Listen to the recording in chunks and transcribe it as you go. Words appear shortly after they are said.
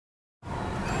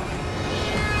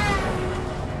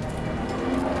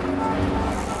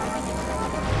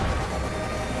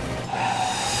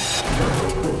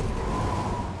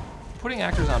Putting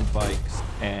actors on bikes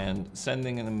and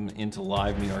sending them into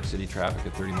live New York City traffic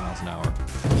at 30 miles an hour,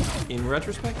 in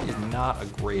retrospect, is not a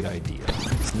great idea.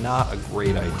 It's not a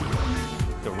great idea.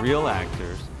 The real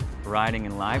actors riding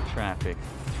in live traffic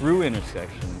through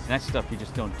intersections, that's stuff you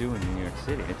just don't do in New York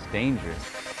City. It's dangerous.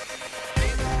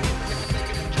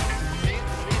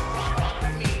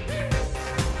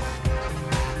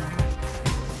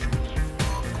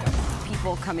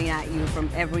 People coming at you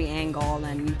from every angle,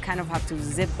 and you kind of have to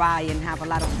zip by and have a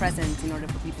lot of presence in order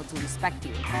for people to respect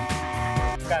you.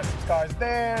 Got some cars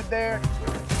there.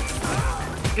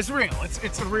 It's real.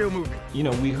 It's a real movie. You know,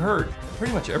 we hurt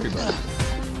pretty much everybody.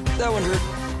 That one hurt.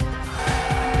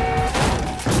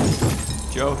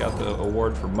 Joe got the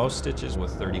award for most stitches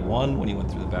with 31 when he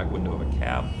went through the back window of a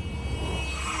cab.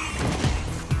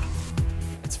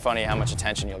 It's funny how much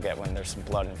attention you'll get when there's some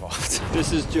blood involved.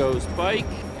 This is Joe's bike,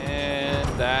 and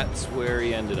that's where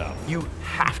he ended up. You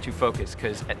have to focus,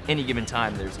 because at any given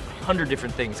time, there's 100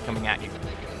 different things coming at you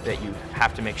that you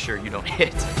have to make sure you don't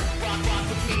hit.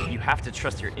 You have to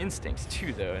trust your instincts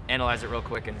too, though. Analyze it real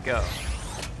quick and go.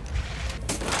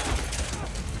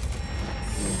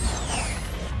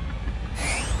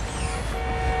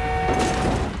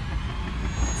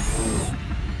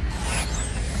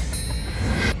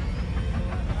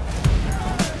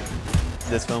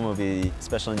 This film will be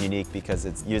special and unique because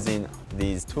it's using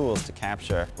these tools to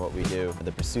capture what we do.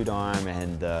 The pursuit arm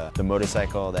and the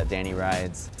motorcycle that Danny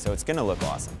rides. So it's gonna look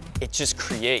awesome. It just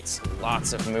creates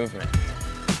lots of movement.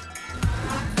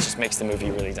 It just makes the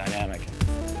movie really dynamic.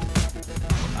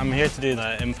 I'm here to do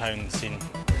the impound scene.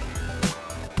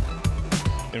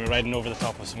 We're riding over the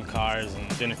top of some cars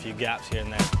and doing a few gaps here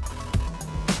and there.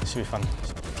 It should be fun.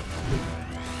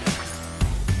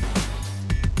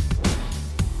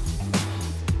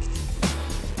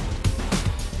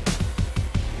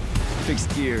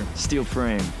 Fixed gear, steel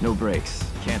frame, no brakes.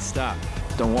 Can't stop.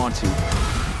 Don't want to.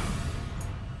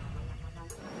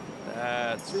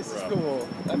 That's This rough. is cool.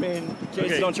 I mean, in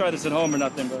case you don't try this at home or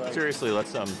nothing, but like... Seriously,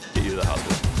 let's get you to the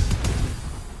hospital.